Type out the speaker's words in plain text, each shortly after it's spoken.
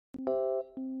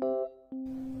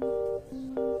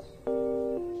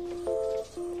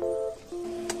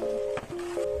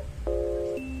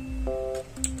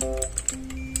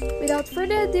without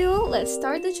further ado, let's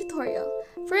start the tutorial.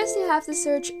 First, you have to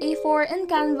search A4 in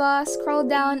Canva, scroll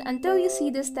down until you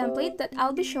see this template that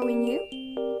I'll be showing you.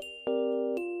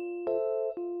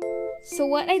 So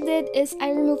what I did is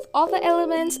I removed all the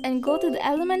elements and go to the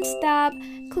Elements tab,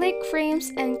 click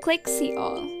Frames and click See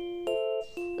All.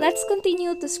 Let's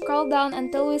continue to scroll down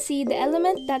until we see the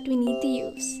element that we need to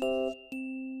use.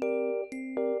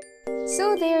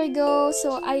 So there you go,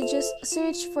 so I just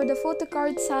searched for the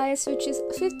photocard size, which is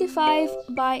 55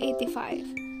 by 85.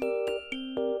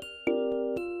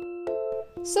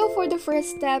 So for the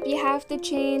first step, you have to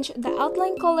change the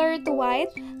outline color to white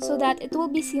so that it will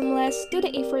be seamless to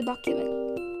the A4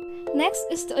 document. Next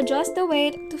is to adjust the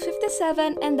weight to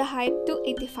 57 and the height to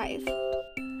 85.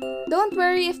 Don't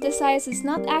worry if the size is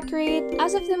not accurate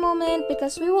as of the moment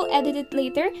because we will edit it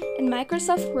later in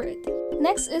Microsoft Word.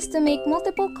 Next is to make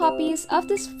multiple copies of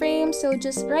this frame, so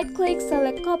just right click,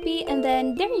 select copy, and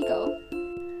then there you go.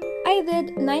 I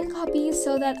did 9 copies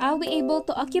so that I'll be able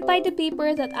to occupy the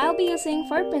paper that I'll be using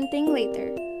for printing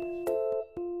later.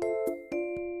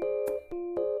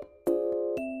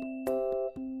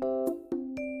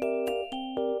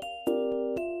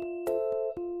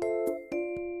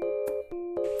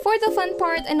 For the fun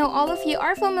part, I know all of you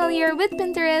are familiar with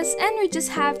Pinterest and we just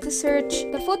have to search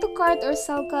the photocard or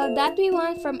salka that we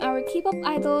want from our K-pop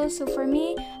idols. So for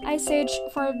me, I searched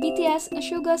for BTS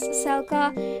Suga's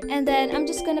salka, and then I'm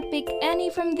just gonna pick any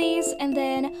from these and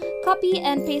then copy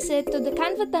and paste it to the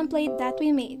Canva template that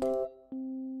we made.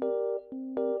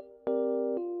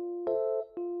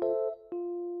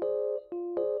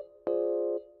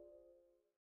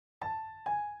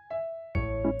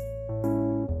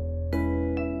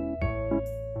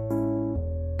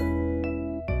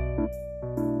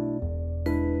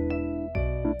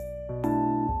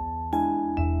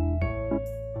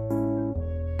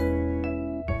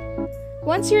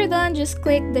 Once you're done, just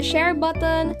click the share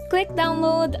button, click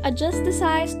download, adjust the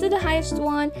size to the highest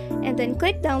one, and then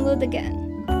click download again.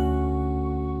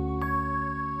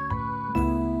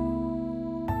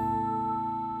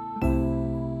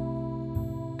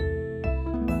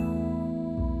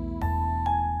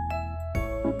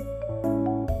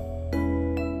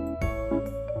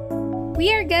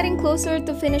 We are getting closer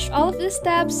to finish all of the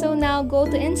steps, so now go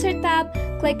to Insert tab,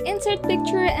 click Insert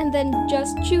Picture, and then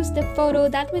just choose the photo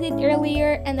that we did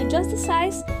earlier and adjust the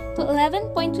size to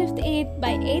 11.58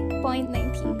 by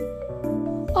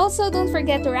 8.19. Also, don't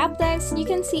forget to wrap text. You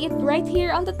can see it right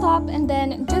here on the top, and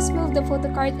then just move the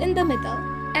photocard in the middle.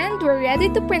 And we're ready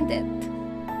to print it.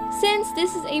 Since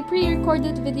this is a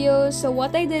pre-recorded video, so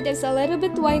what I did is a little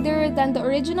bit wider than the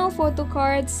original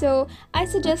photocard, so I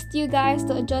suggest you guys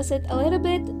to adjust it a little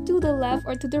bit to the left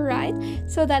or to the right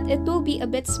so that it will be a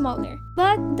bit smaller.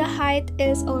 But the height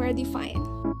is already fine.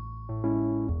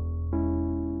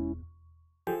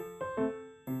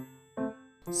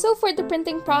 So for the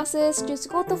printing process, just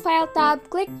go to File tab,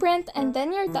 click Print, and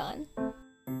then you're done.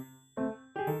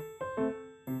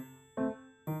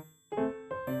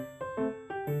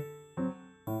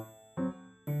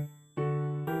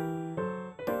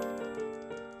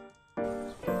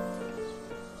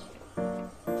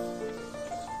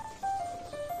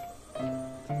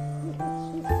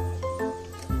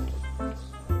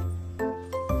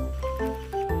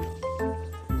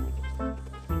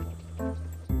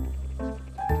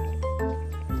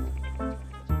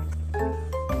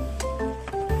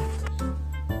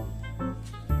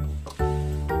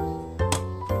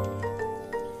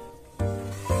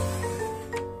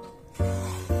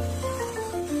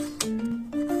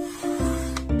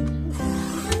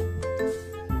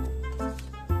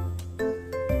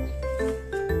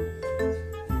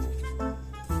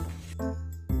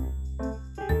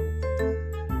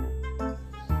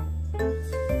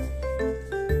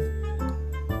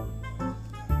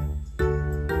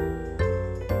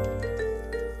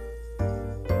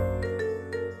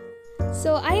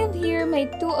 So I have here my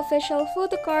 2 official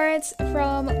photocards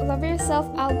from Love Yourself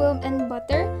album and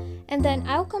Butter, and then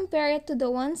I'll compare it to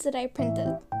the ones that I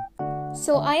printed.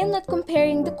 So I am not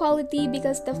comparing the quality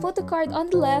because the photocard on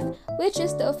the left, which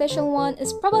is the official one,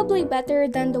 is probably better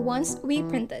than the ones we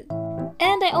printed.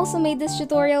 And I also made this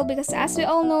tutorial because, as we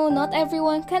all know, not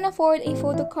everyone can afford a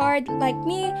photocard. Like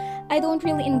me, I don't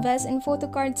really invest in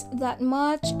photocards that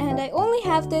much, and I only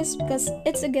have this because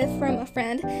it's a gift from a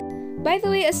friend. By the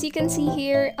way, as you can see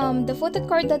here, the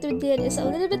photocard that we did is a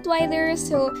little bit wider,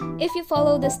 so if you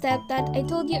follow the step that I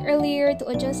told you earlier to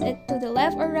adjust it to the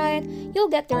left or right, you'll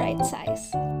get the right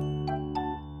size.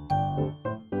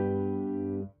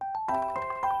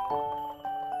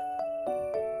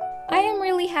 I am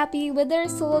really happy with the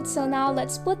results, so now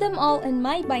let's put them all in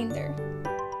my binder.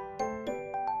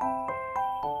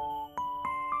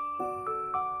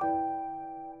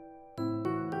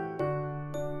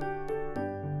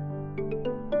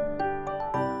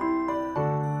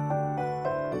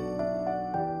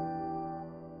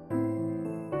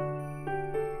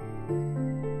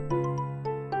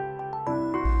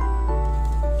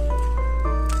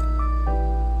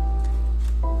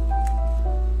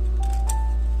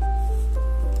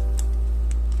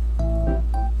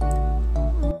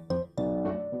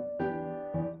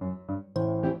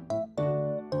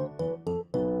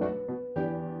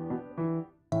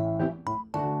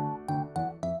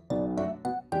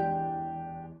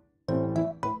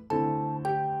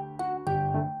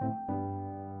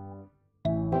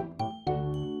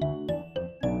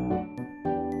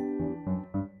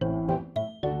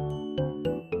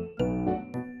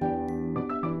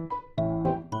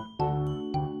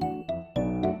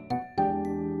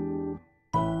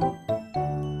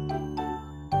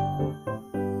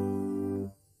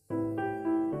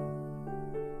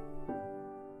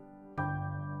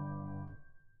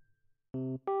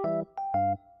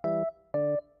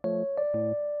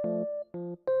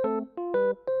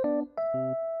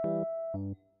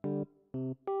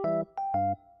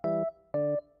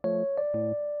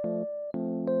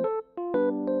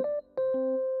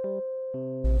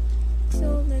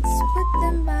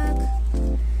 them back.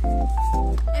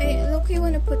 I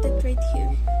want to put it right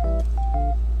here.